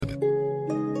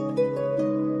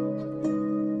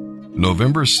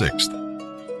November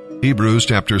 6th. Hebrews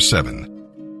chapter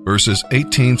 7, verses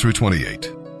 18 through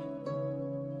 28.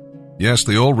 Yes,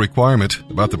 the old requirement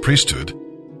about the priesthood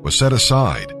was set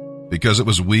aside because it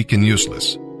was weak and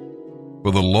useless.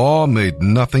 For the law made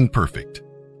nothing perfect.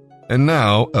 And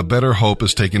now a better hope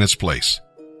has taken its place.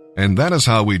 And that is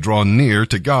how we draw near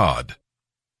to God.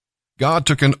 God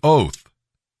took an oath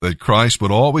that Christ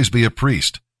would always be a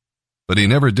priest, but he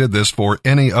never did this for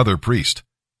any other priest.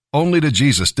 Only to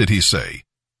Jesus did he say,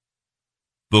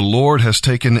 "The Lord has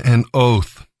taken an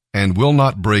oath and will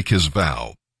not break his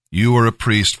vow. You are a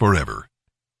priest forever."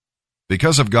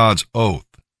 Because of God's oath,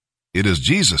 it is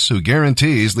Jesus who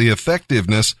guarantees the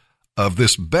effectiveness of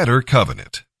this better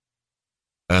covenant.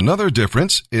 Another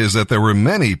difference is that there were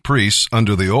many priests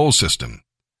under the old system.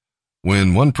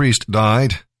 When one priest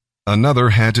died, another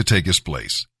had to take his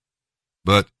place.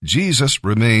 But Jesus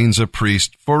remains a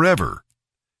priest forever.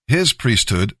 His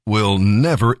priesthood will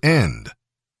never end.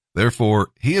 Therefore,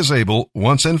 he is able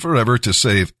once and forever to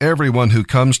save everyone who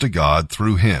comes to God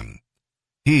through him.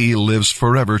 He lives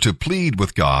forever to plead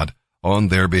with God on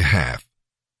their behalf.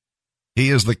 He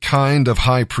is the kind of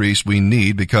high priest we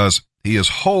need because he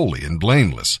is holy and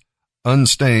blameless,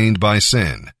 unstained by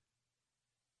sin.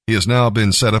 He has now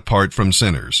been set apart from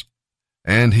sinners,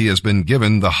 and he has been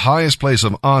given the highest place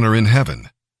of honor in heaven.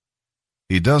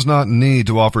 He does not need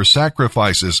to offer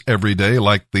sacrifices every day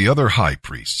like the other high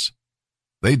priests.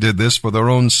 They did this for their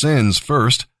own sins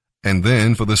first, and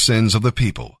then for the sins of the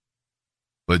people.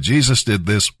 But Jesus did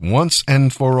this once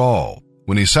and for all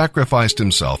when he sacrificed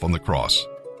himself on the cross.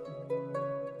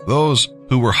 Those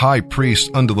who were high priests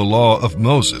under the law of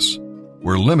Moses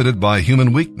were limited by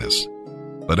human weakness.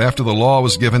 But after the law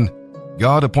was given,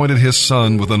 God appointed his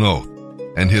Son with an oath,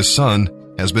 and his Son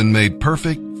has been made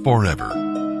perfect forever.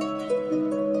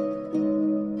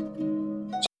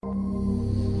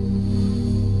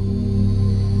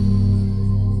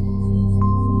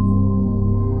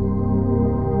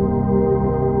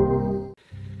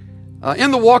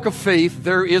 In the walk of faith,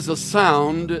 there is a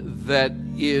sound that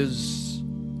is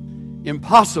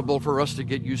impossible for us to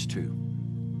get used to.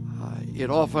 It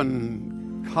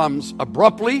often comes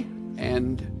abruptly,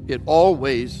 and it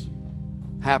always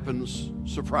happens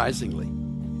surprisingly.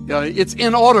 It's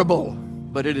inaudible,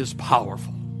 but it is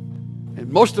powerful.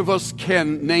 And most of us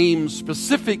can name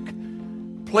specific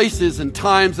places and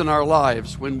times in our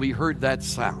lives when we heard that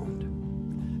sound.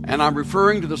 And I'm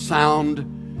referring to the sound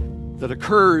that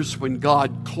occurs when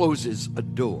God closes a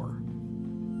door.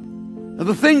 Now,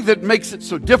 the thing that makes it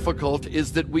so difficult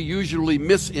is that we usually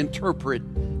misinterpret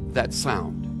that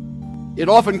sound. It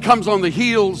often comes on the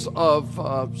heels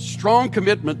of strong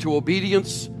commitment to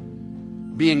obedience,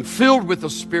 being filled with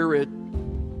the Spirit,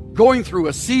 going through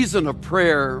a season of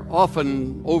prayer,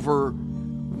 often over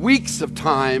weeks of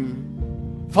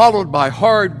time, followed by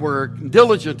hard work,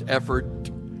 diligent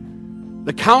effort,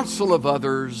 the counsel of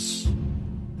others,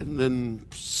 and then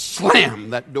slam,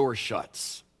 that door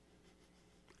shuts.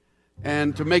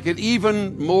 And to make it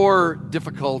even more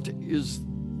difficult is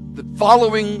that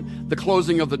following the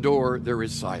closing of the door, there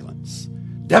is silence.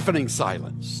 Deafening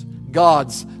silence.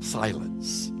 God's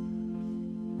silence.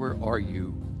 Where are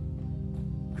you,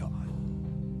 God?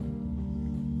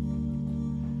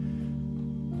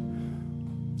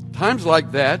 Times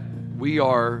like that, we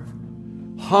are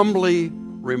humbly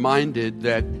reminded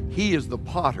that he is the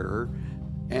potter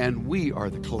and we are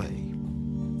the clay.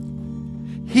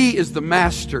 He is the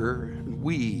master and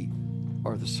we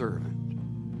are the servant.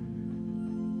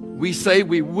 We say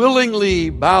we willingly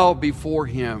bow before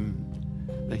him,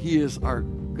 that he is our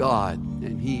God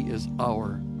and he is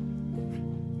our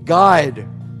guide,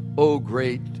 O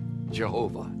great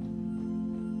Jehovah.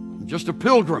 I'm just a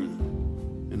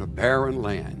pilgrim in a barren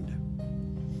land.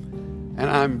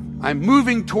 And I'm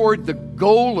moving toward the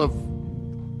goal of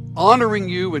honoring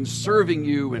you and serving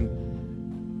you.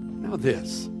 And now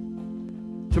this.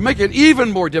 To make it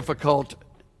even more difficult,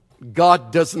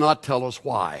 God does not tell us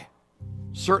why.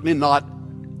 Certainly not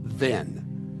then.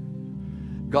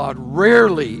 God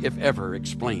rarely, if ever,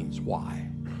 explains why.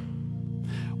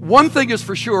 One thing is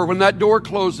for sure, when that door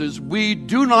closes, we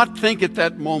do not think at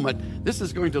that moment, this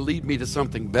is going to lead me to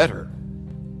something better.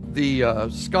 The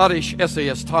Scottish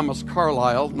essayist Thomas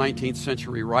Carlyle, 19th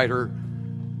century writer,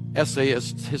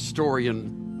 essayist,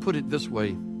 historian, put it this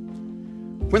way: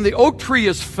 when the oak tree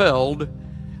is felled,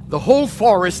 the whole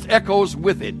forest echoes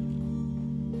with it,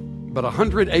 but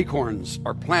 100 acorns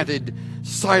are planted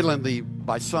silently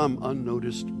by some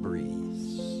unnoticed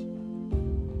breeze.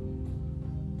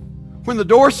 When the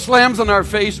door slams in our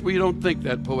face, we don't think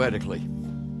that poetically.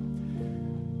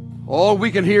 All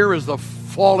we can hear is the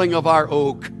falling of our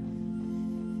oak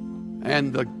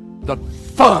and the the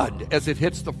thud as it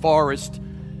hits the forest,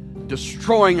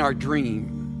 destroying our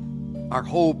dream, our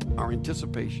hope, our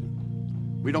anticipation.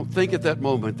 We don't think at that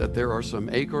moment that there are some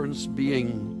acorns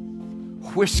being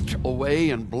whisked away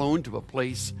and blown to a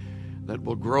place that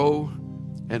will grow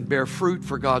and bear fruit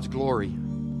for God's glory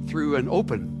through an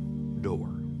open door.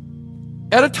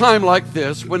 At a time like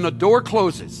this, when the door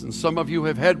closes, and some of you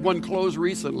have had one close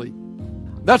recently,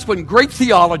 that's when great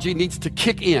theology needs to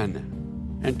kick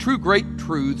in and true great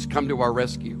truths come to our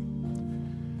rescue.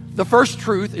 The first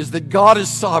truth is that God is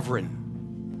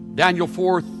sovereign. Daniel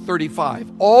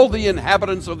 4:35. All the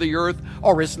inhabitants of the earth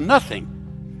are as nothing,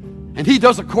 and he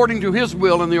does according to his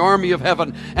will in the army of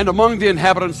heaven and among the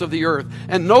inhabitants of the earth,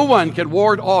 and no one can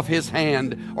ward off his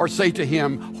hand or say to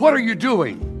him, "What are you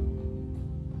doing?"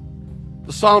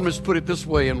 The psalmist put it this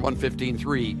way in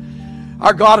 115:3.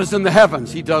 Our God is in the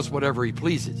heavens. He does whatever he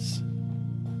pleases.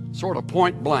 Sort of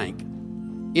point blank,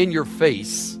 in your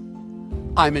face,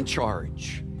 I'm in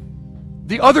charge.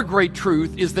 The other great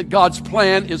truth is that God's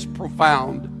plan is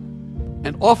profound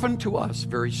and often to us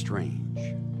very strange.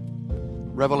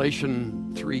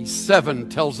 Revelation 3:7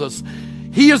 tells us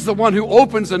he is the one who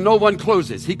opens and no one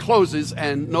closes. He closes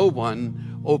and no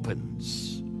one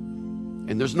opens.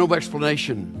 And there's no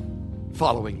explanation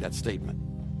following that statement.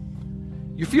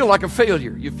 You feel like a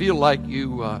failure. You feel like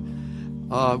you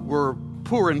were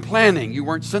poor in planning. You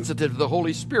weren't sensitive to the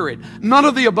Holy Spirit. None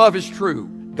of the above is true.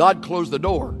 God closed the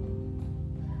door.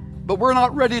 But we're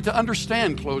not ready to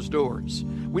understand closed doors.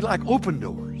 We like open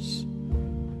doors,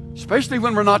 especially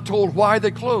when we're not told why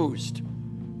they closed.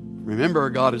 Remember,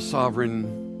 God is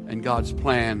sovereign and God's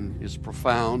plan is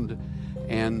profound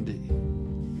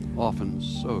and often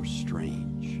so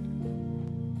strange.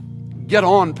 Get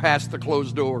on past the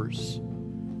closed doors.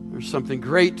 There's something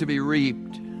great to be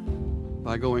reaped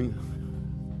by going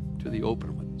to the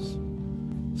open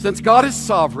ones. Since God is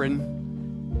sovereign,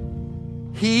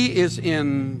 he is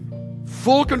in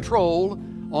full control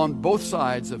on both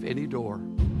sides of any door.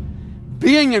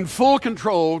 Being in full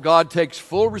control, God takes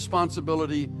full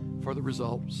responsibility for the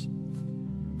results.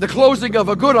 The closing of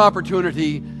a good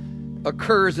opportunity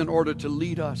occurs in order to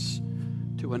lead us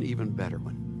to an even better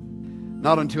one.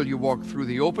 Not until you walk through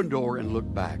the open door and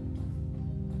look back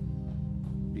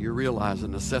do you realize the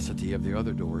necessity of the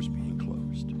other doors being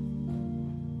closed.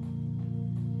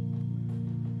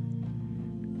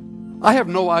 I have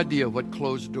no idea what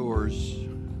closed doors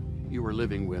you are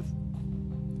living with.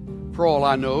 For all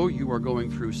I know, you are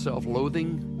going through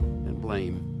self-loathing and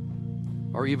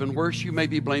blame. Or even worse, you may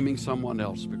be blaming someone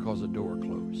else because a door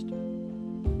closed.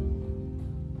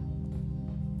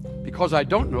 Because I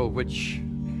don't know which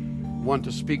one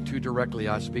to speak to directly,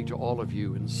 I speak to all of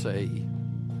you and say,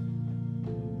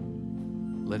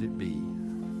 let it be.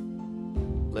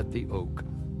 Let the oak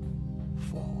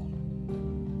fall.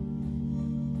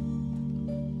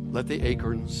 Let the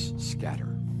acorns scatter.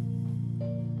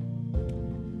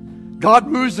 God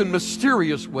moves in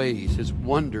mysterious ways, his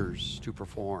wonders to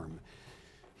perform.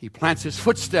 He plants his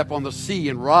footstep on the sea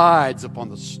and rides upon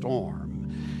the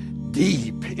storm.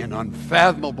 Deep in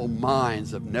unfathomable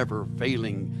minds of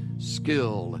never-failing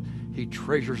skill, he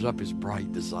treasures up his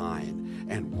bright design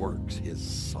and works his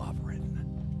sovereign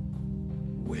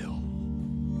will.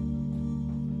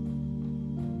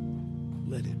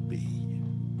 Let it be.